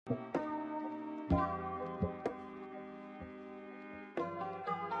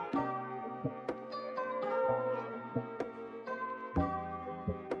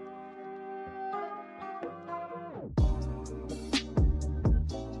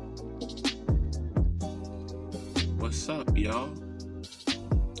What's up, y'all?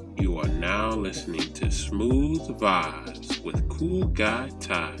 You are now listening to Smooth Vibes with Cool Guy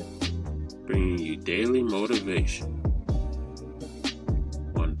Ty, bringing you daily motivation.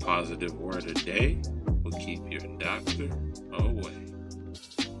 One positive word a day will keep your doctor away.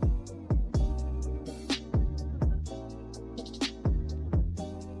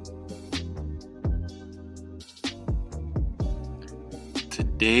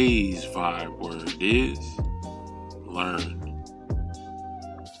 Today's vibe word is learn.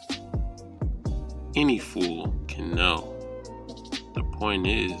 Any fool can know. The point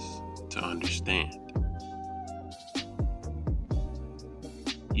is to understand.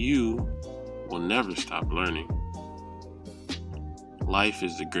 You will never stop learning. Life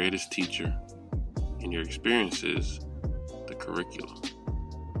is the greatest teacher, and your experiences the curriculum.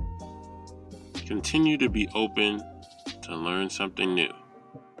 Continue to be open to learn something new.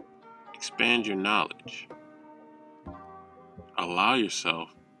 Expand your knowledge. Allow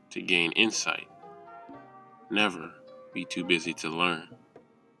yourself to gain insight. Never be too busy to learn.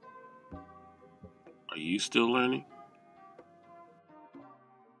 Are you still learning?